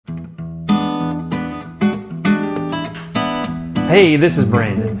Hey, this is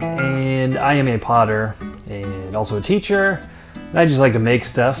Brandon, and I am a potter and also a teacher. And I just like to make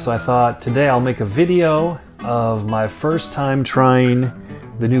stuff, so I thought today I'll make a video of my first time trying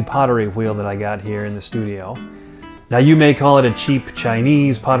the new pottery wheel that I got here in the studio. Now you may call it a cheap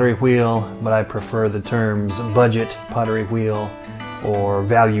Chinese pottery wheel, but I prefer the terms budget pottery wheel or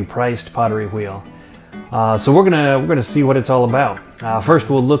value priced pottery wheel. So we're gonna see what it's all about. First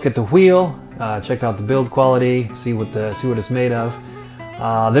we'll look at the wheel, check out the build quality, see what it's made of.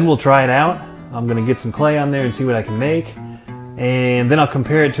 Then we'll try it out. I'm gonna get some clay on there and see what I can make. And then I'll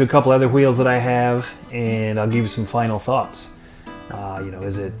compare it to a couple other wheels that I have, and I'll give you some final thoughts.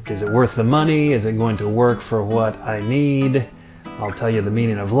 Is it worth the money? Is it going to work for what I need? I'll tell you the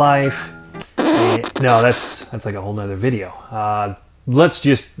meaning of life. No, that's like a whole nother video. Let's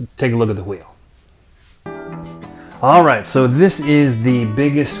just take a look at the wheel. All right, so this is the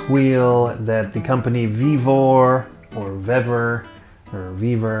biggest wheel that the company Vevor or Vevor or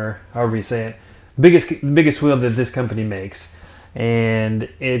Vevor, however you say it, biggest wheel that this company makes, and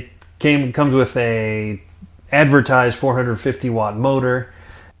it comes with a advertised 450 watt motor,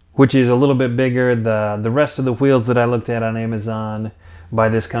 which is a little bit bigger. The rest of the wheels that I looked at on Amazon by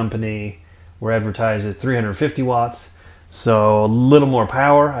this company were advertised as 350 watts, so a little more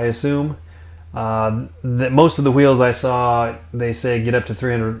power, I assume. Most of the wheels I saw, they say get up to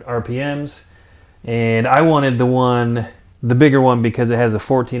 300 RPMs, and I wanted the bigger one because it has a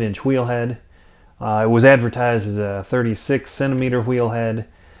 14-inch wheel head. It was advertised as a 36 centimeter wheel head,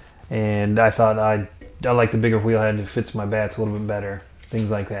 and I thought I like the bigger wheel head. It fits my bats a little bit better, things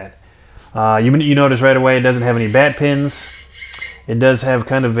like that. You notice right away it doesn't have any bat pins. It does have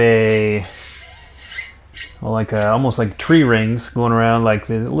kind of almost like tree rings going around, like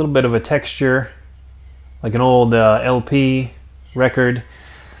there's a little bit of a texture, like an old LP record.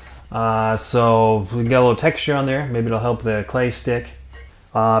 So we got a little texture on there. Maybe it'll help the clay stick.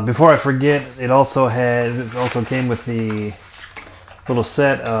 Before I forget, it also came with the little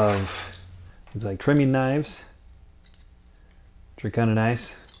set of trimming knives, which are kind of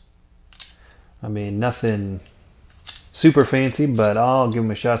nice. I mean, nothing super fancy, but I'll give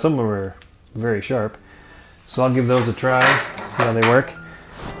them a shot. Some of them are very sharp, so I'll give those a try, see how they work.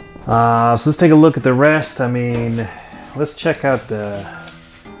 So let's take a look at the rest. I mean, let's check out the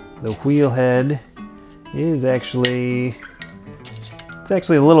wheel head. It's actually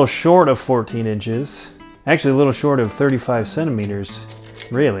a little short of 14 inches. Actually a little short of 35 centimeters,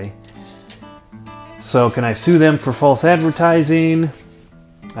 really. So can I sue them for false advertising?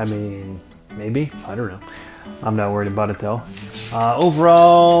 I mean, maybe, I don't know. I'm not worried about it though.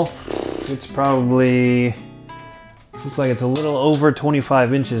 Overall, it's probably, looks like it's a little over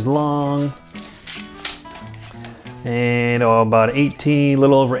 25 inches long, and about a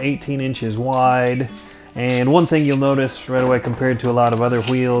little over 18 inches wide. And one thing you'll notice right away compared to a lot of other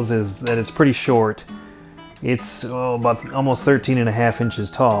wheels is that it's pretty short. It's about almost 13.5 inches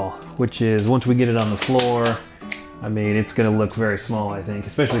tall, which is, once we get it on the floor, I mean, it's gonna look very small, I think,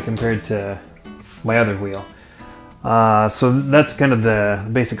 especially compared to my other wheel. So that's kind of the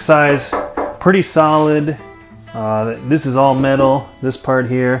basic size. Pretty solid. This is all metal. This part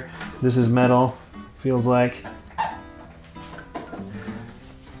here, this is metal, feels like.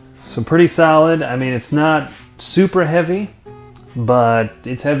 So pretty solid. I mean, it's not super heavy, but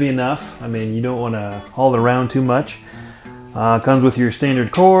it's heavy enough. I mean, you don't want to haul it around too much. Comes with your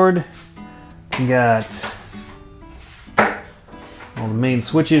standard cord. You got all the main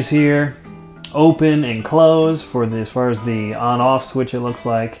switches here. Open and close for as far as the on-off switch, it looks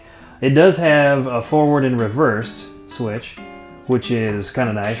like. It does have a forward and reverse switch, which is kind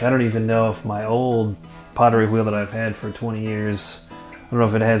of nice. I don't even know if my old pottery wheel that I've had for 20 years, I don't know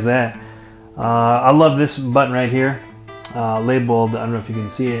if it has that. I love this button right here, labeled, I don't know if you can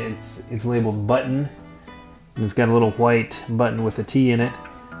see it, it's labeled button. And it's got a little white button with a T in it.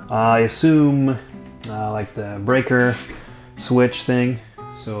 I assume like the breaker switch thing,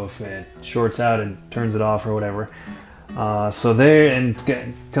 so if it shorts out and turns it off or whatever. So there, and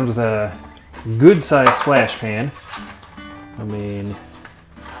it comes with a good sized splash pan. I mean,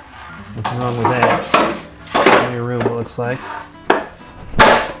 what's wrong with that? Plenty of room, it looks like.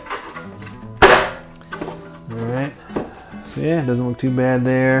 Alright, so yeah, it doesn't look too bad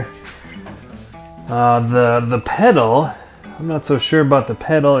there. The pedal, I'm not so sure about the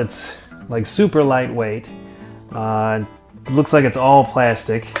pedal. It's like super lightweight. It looks like it's all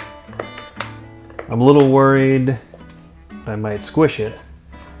plastic. I'm a little worried I might squish it,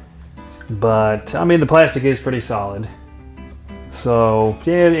 but I mean, the plastic is pretty solid. So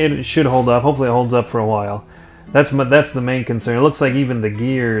yeah, it should hold up. Hopefully it holds up for a while. That's the main concern. It looks like even the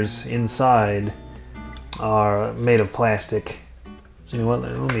gears inside are made of plastic. So you know what,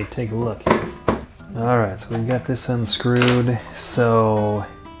 let me take a look here. Alright, so we've got this unscrewed. So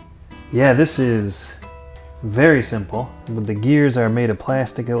yeah, this is very simple, but the gears are made of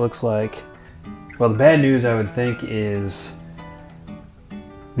plastic, it looks like. Well, the bad news, I would think, is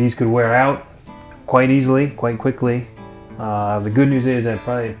these could wear out quite easily, quite quickly. The good news is that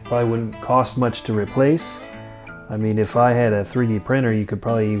probably wouldn't cost much to replace. I mean, if I had a 3D printer, you could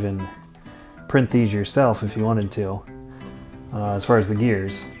probably even print these yourself if you wanted to, as far as the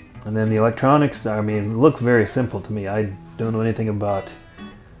gears. And then the electronics, I mean, look very simple to me. I don't know anything about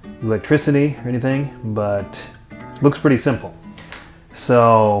electricity or anything, but looks pretty simple.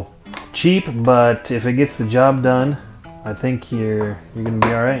 So cheap, but if it gets the job done, I think you're gonna be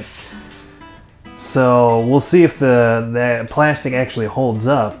all right. So we'll see if the plastic actually holds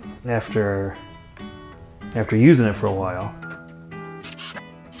up after using it for a while.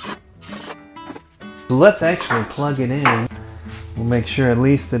 So let's actually plug it in. We'll make sure at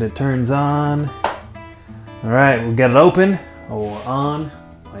least that it turns on. All right, we've got it open or on,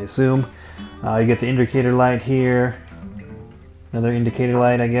 I assume. You get the indicator light here. Another indicator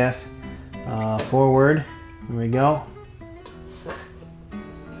light, I guess. Forward, there we go.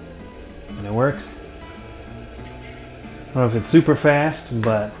 And it works. I don't know if it's super fast,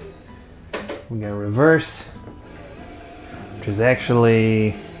 but we got reverse, which is actually,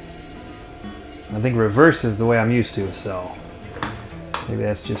 I think reverse is the way I'm used to, so maybe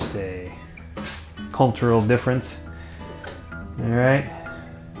that's just a cultural difference. All right,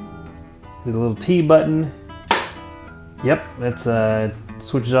 the little T button. Yep, that's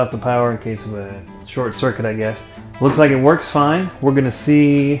switches off the power in case of a short circuit, I guess. Looks like it works fine. We're gonna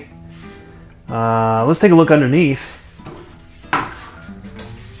see, let's take a look underneath.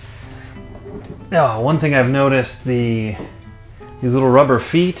 Oh, one thing I've noticed, these little rubber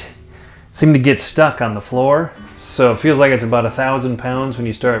feet seem to get stuck on the floor. So it feels like it's about 1,000 pounds when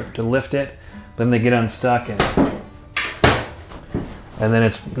you start to lift it, but then they get unstuck and then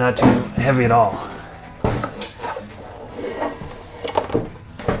it's not too heavy at all.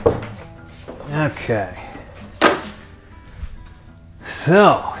 Okay.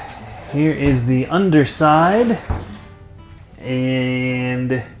 So here is the underside.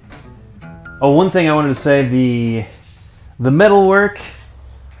 And oh, one thing I wanted to say, the metalwork,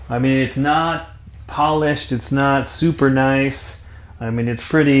 I mean, it's not polished, it's not super nice. I mean, it's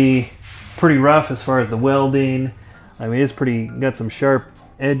pretty rough as far as the welding. I mean, it's got some sharp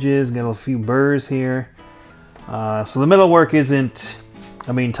edges, got a few burrs here. So the metalwork isn't,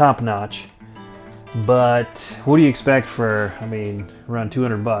 I mean, top notch. But what do you expect for, I mean, around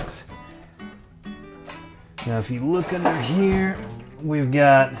 200 bucks? Now, if you look under here, we've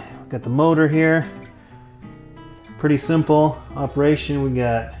got the motor here. Pretty simple operation. We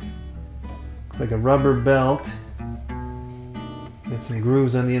got, looks like a rubber belt. Got some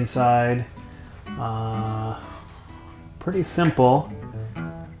grooves on the inside. Pretty simple.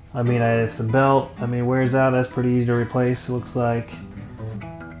 I mean, if the belt, I mean, wears out, that's pretty easy to replace, it looks like.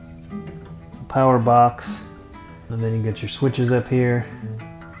 Power box, and then you get your switches up here.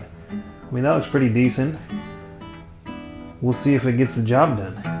 I mean, that looks pretty decent. We'll see if it gets the job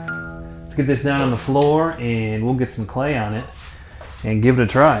done. Let's get this down on the floor and we'll get some clay on it and give it a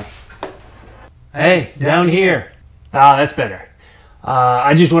try. Hey, down here. Ah, that's better.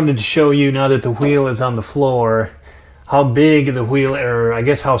 I just wanted to show you, now that the wheel is on the floor, how big the wheel, or I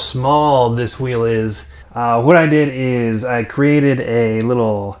guess how small this wheel is. What I did is I created a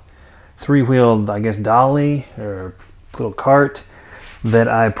little three-wheeled, I guess, dolly or little cart that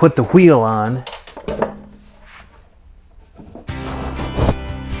I put the wheel on.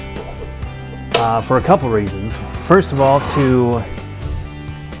 For a couple reasons. First of all, to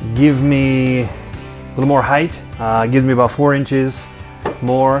give me a little more height. Gives me about 4 inches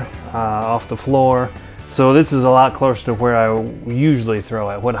more off the floor. So this is a lot closer to where I usually throw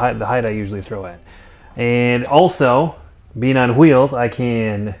at, the height I usually throw at. And also, being on wheels, I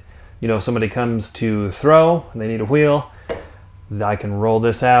can, you know, if somebody comes to throw and they need a wheel, I can roll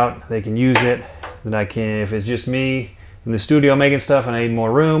this out, they can use it. Then I can, if it's just me in the studio making stuff and I need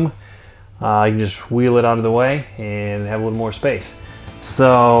more room, I can just wheel it out of the way and have a little more space.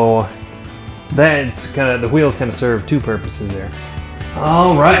 So that's kind of, the wheels kind of serve two purposes there.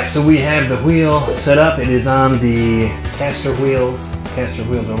 All right, so we have the wheel set up. It is on the caster wheels. Caster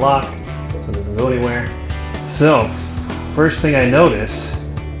wheels are locked, so it doesn't go anywhere. So first thing I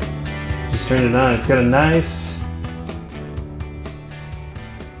notice, just turn it on. It's got a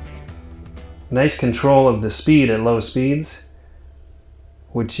nice control of the speed at low speeds,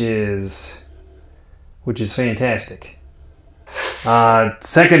 which is fantastic.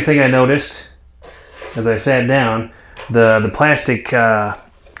 Second thing I noticed as I sat down, The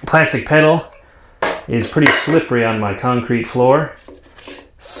plastic pedal is pretty slippery on my concrete floor,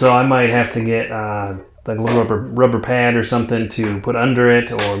 so I might have to get like a little rubber pad or something to put under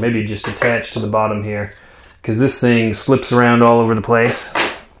it, or maybe just attach to the bottom here, because this thing slips around all over the place,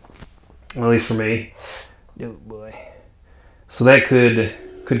 at least for me. Oh boy. So that could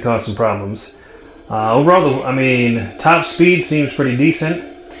cause some problems. Overall, I mean, top speed seems pretty decent.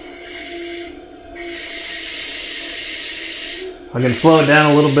 I can slow it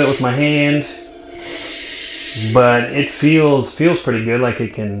down a little bit with my hand, but it feels pretty good, like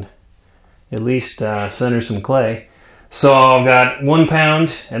it can at least center some clay. So I've got 1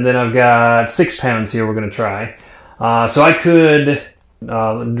 pound, and then I've got 6 pounds here we're going to try. So I could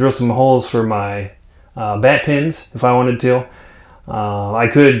drill some holes for my bat pins if I wanted to. I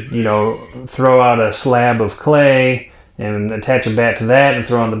could, you know, throw out a slab of clay and attach a bat to that and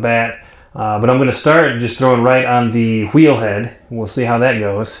throw on the bat. But I'm going to start just throwing right on the wheel head. We'll see how that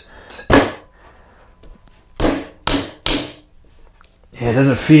goes. Yeah, it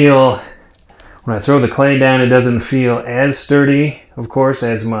doesn't feel, when I throw the clay down, it doesn't feel as sturdy, of course,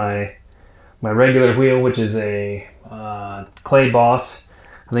 as my regular wheel, which is a clay boss.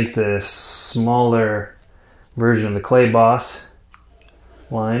 I think the smaller version of the clay boss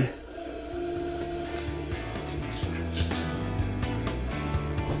line.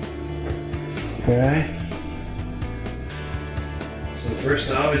 Okay. So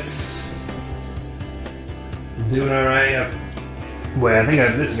first off, it's doing all right. Boy, I think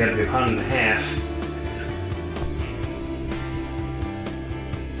this has got to be 1.5 pounds.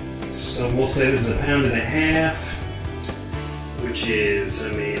 So we'll say this is 1.5 pounds, which is,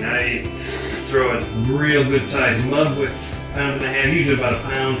 I mean, I throw a real good sized mug with 1.5 pounds, usually about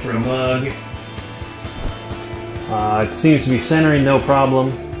 1 pound for a mug. It seems to be centering no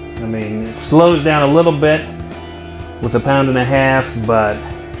problem. I mean, it slows down a little bit with 1.5 pounds, but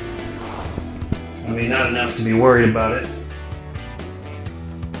I mean, not enough to be worried about it.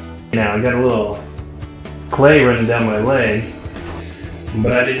 Now, I got a little clay running down my leg,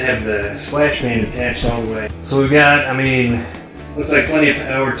 but I didn't have the splash pan attached all the way. So we've got, I mean, looks like plenty of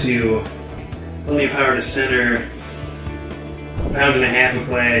power to center 1.5 pounds of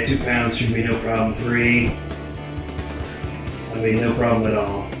clay. 2 pounds should be no problem. 3, I mean, no problem at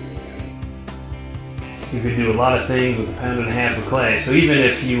all. You could do a lot of things with 1.5 pounds of clay. So even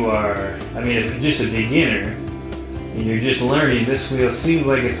if you are, I mean, if you're just a beginner and you're just learning, this wheel seems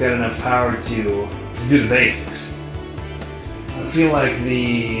like it's got enough power to do the basics. I feel like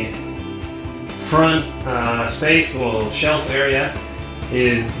the front space, the little shelf area,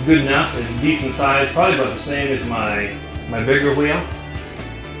 is good enough, a decent size, probably about the same as my bigger wheel.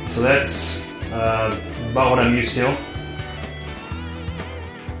 So that's about what I'm used to.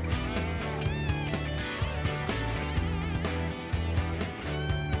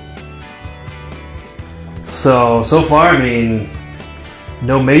 So far, I mean,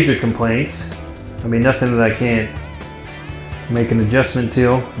 no major complaints. I mean, nothing that I can't make an adjustment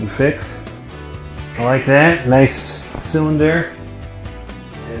to and fix. I like that. Nice cylinder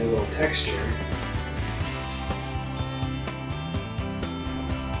and a little texture.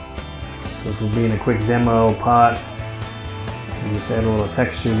 So for being a quick demo pot, so just add a little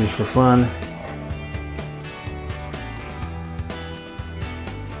texture just for fun.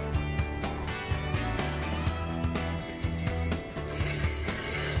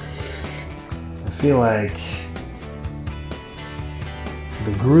 I feel like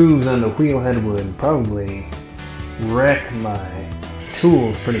the grooves on the wheel head would probably wreck my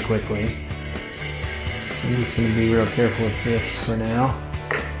tools pretty quickly. I'm just going to be real careful with this for now.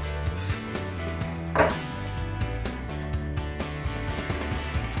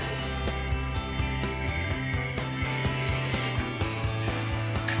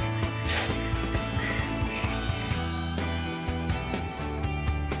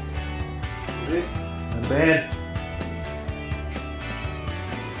 Not bad.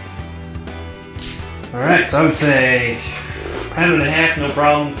 Alright, so I would say 1.5 pounds, no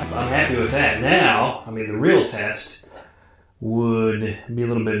problem. I'm happy with that. Now, I mean, the real test would be a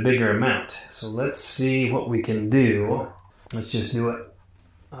little bit bigger amount. So let's see what we can do. Let's just do it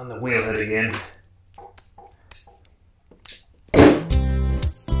on the wheel head again.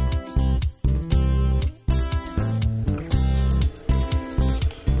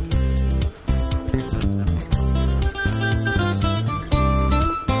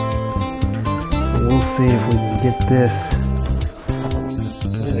 We'll see if we can get this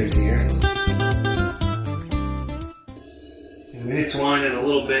centered here. And it's whining a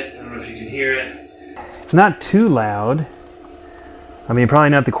little bit. I don't know if you can hear it. It's not too loud. I mean, probably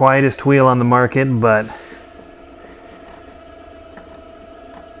not the quietest wheel on the market, but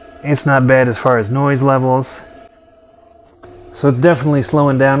it's not bad as far as noise levels. So it's definitely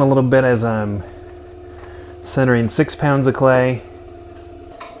slowing down a little bit as I'm centering 6 pounds of clay,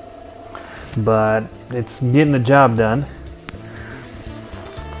 but it's getting the job done.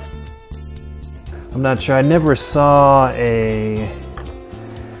 I'm not sure, I never saw a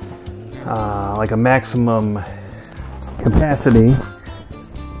like a maximum capacity,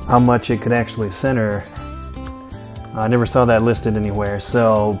 how much it could actually center. I never saw that listed anywhere,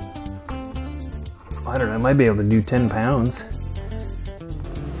 so I don't know, I might be able to do 10 pounds.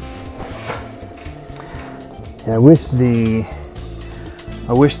 Yeah, I wish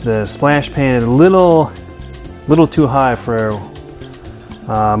the splash pan is a little too high for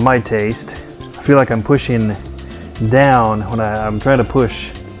my taste. I feel like I'm pushing down when I'm trying to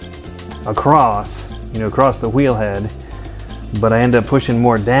push across, across the wheel head, but I end up pushing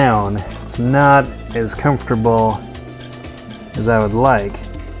more down. It's not as comfortable as I would like.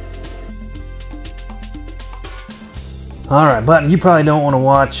 All right, but you probably don't want to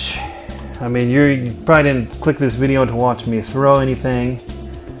watch. I mean, you probably didn't click this video to watch me throw anything.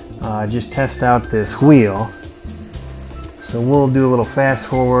 Just test out this wheel. So we'll do a little fast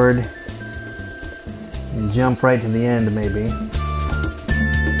forward and jump right to the end maybe.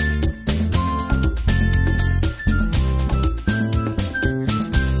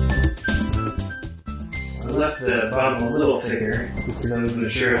 I left the bottom a little thicker because I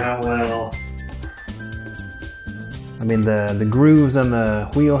wasn't sure how well. I mean, the grooves on the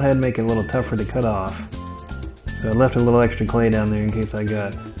wheel head make it a little tougher to cut off. So I left a little extra clay down there in case I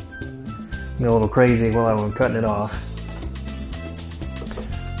got a little crazy while I was cutting it off.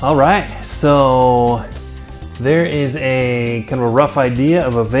 All right, so there is a kind of a rough idea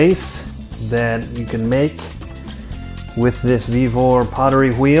of a vase that you can make with this Vevor pottery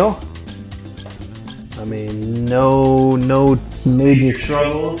wheel. I mean, no major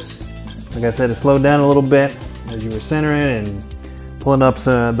struggles. Like I said, it slowed down a little bit as you were centering and pulling up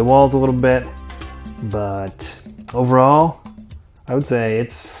the walls a little bit, but overall, I would say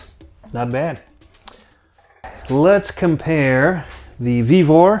it's not bad. Let's compare the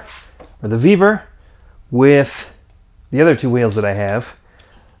Vevor with the other two wheels that I have.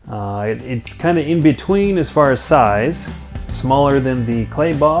 It's kind of in between as far as size, smaller than the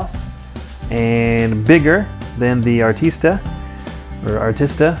Clay Boss and bigger than the Artista.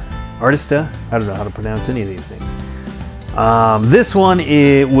 I don't know how to pronounce any of these things. This one,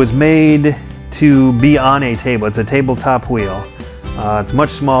 it was made to be on a table. It's a tabletop wheel. It's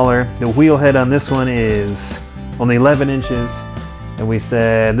much smaller. The wheel head on this one is only 11 inches. And we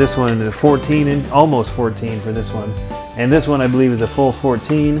said this one is 14, almost 14 for this one. And this one I believe is a full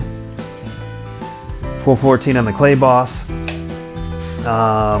 14. Full 14 on the Clay Boss.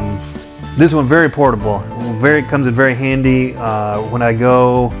 This one very portable. Comes in very handy when I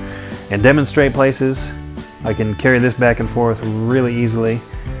go and demonstrate places. I can carry this back and forth really easily.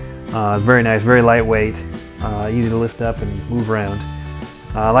 Very nice, very lightweight, easy to lift up and move around.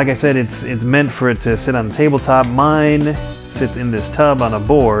 Like I said, it's meant for it to sit on the tabletop. Mine sits in this tub on a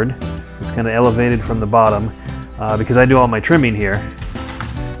board. It's kind of elevated from the bottom because I do all my trimming here.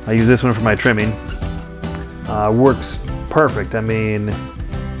 I use this one for my trimming. Works perfect. I mean,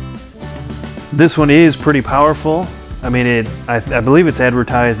 this one is pretty powerful. I mean, I believe it's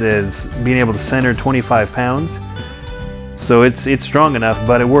advertised as being able to center 25 pounds. So it's strong enough,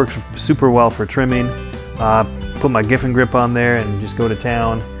 but it works super well for trimming. Put my Giffen grip on there and just go to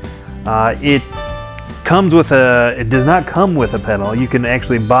town. It does not come with a pedal. You can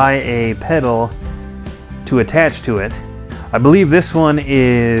actually buy a pedal to attach to it. I believe this one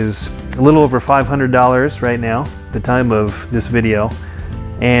is a little over $500 right now, at the time of this video.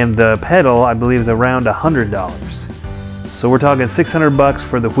 And the pedal, I believe, is around $100. So we're talking 600 bucks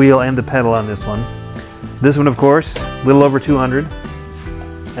for the wheel and the pedal on this one. This one, of course, a little over 200.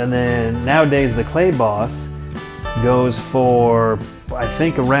 And then nowadays the Clay Boss goes for, I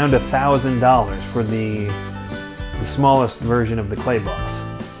think, around $1,000 for the smallest version of the Clay Boss,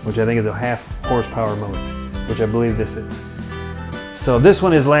 which I think is a 1/2 horsepower motor, which I believe this is. So this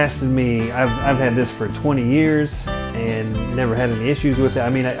one has lasted me, I've had this for 20 years and never had any issues with it. I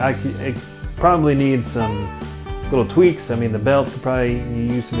mean, it probably needs some little tweaks. I mean, the belt could probably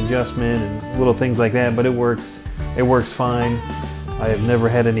use some adjustment and little things like that, but it works fine. I have never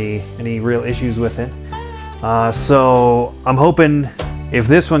had any real issues with it. So I'm hoping if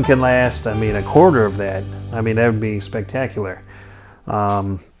this one can last, I mean, a quarter of that, I mean, that would be spectacular.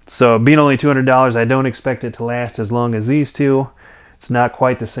 So being only $200, I don't expect it to last as long as these two. It's not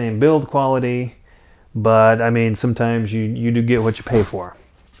quite the same build quality, but I mean, sometimes you do get what you pay for.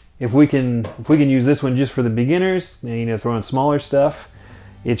 If we can use this one just for the beginners, you know, throwing smaller stuff,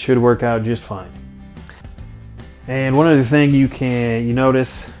 it should work out just fine. And one other thing you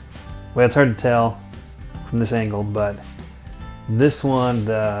notice, well, it's hard to tell from this angle, but this one,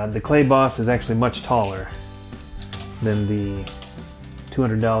 the clay boss, is actually much taller than the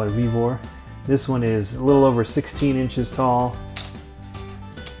 $200 Vevor. This one is a little over 16 inches tall,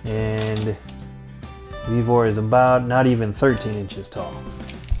 and Vevor is about not even 13 inches tall.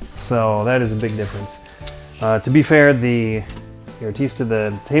 So that is a big difference. To be fair, the artista,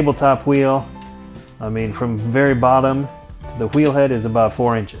 the tabletop wheel, I mean, from very bottom to the wheel head is about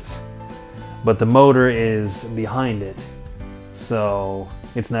 4 inches. But the motor is behind it, so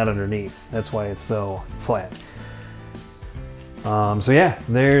it's not underneath. That's why it's so flat. So yeah,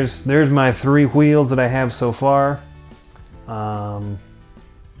 there's my 3 wheels that I have so far. I'm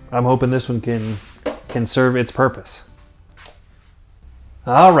hoping this one can serve its purpose.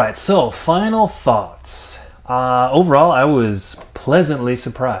 All right, so final thoughts. Overall, I was pleasantly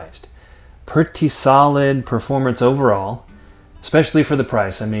surprised. Pretty solid performance overall, especially for the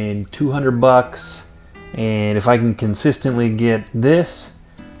price. I mean, 200 bucks, and if I can consistently get this,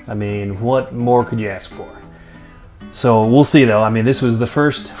 I mean, what more could you ask for? So we'll see though. I mean, this was the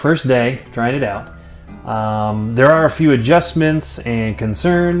first day trying it out. There are a few adjustments and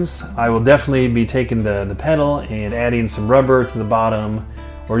concerns. I will definitely be taking the pedal and adding some rubber to the bottom,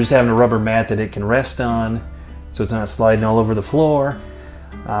 or just having a rubber mat that it can rest on so it's not sliding all over the floor.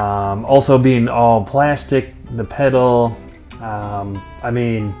 Also being all plastic, the pedal, I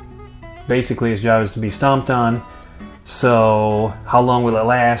mean, basically its job is to be stomped on. So how long will it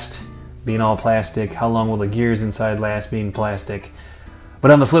last being all plastic? How long will the gears inside last being plastic?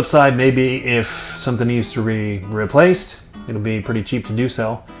 But on the flip side, maybe if something needs to be replaced, it'll be pretty cheap to do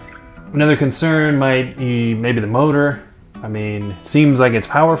so. Another concern might be maybe the motor. I mean, it seems like it's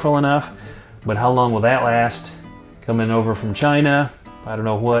powerful enough, but how long will that last? Coming over from China, I don't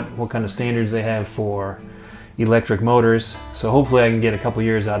know what kind of standards they have for electric motors, so hopefully I can get a couple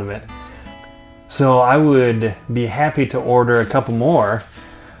years out of it. So I would be happy to order a couple more.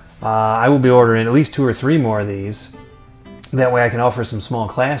 I will be ordering at least 2 or 3 more of these. That way I can offer some small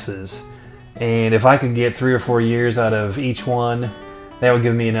classes. And if I could get 3 or 4 years out of each one, that would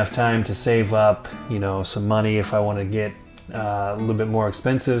give me enough time to save up, you know, some money if I want to get a little bit more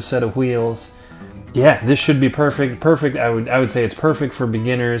expensive set of wheels. Yeah, this should be perfect. I would say it's perfect for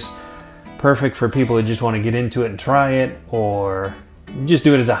beginners, perfect for people that just want to get into it and try it, or just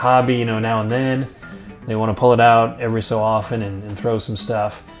do it as a hobby, you know, now and then. They want to pull it out every so often and throw some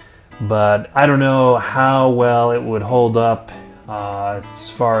stuff. But I don't know how well it would hold up as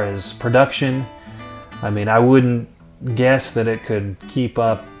far as production. I mean, I wouldn't guess that it could keep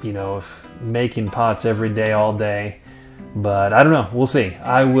up, you know, if making pots every day, all day. But I don't know, we'll see.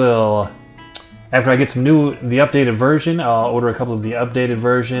 I will, after I get the updated version, I'll order a couple of the updated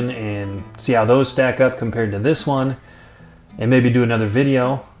version and see how those stack up compared to this one. And maybe do another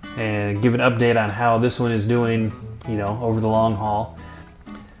video and give an update on how this one is doing, you know, over the long haul.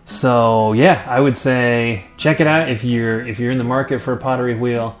 So yeah, I would say check it out if you're in the market for a pottery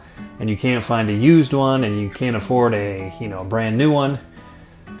wheel and you can't find a used one and you can't afford a, you know, brand new one.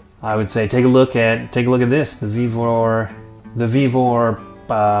 I would say take a look at this, the Vevor,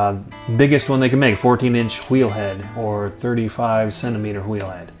 biggest one they can make, 14-inch wheel head or 35-centimeter wheel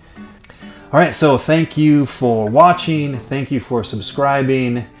head. All right, so thank you for watching. Thank you for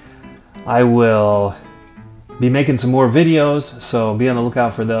subscribing. I will be making some more videos, so be on the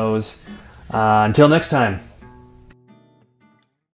lookout for those. Until next time.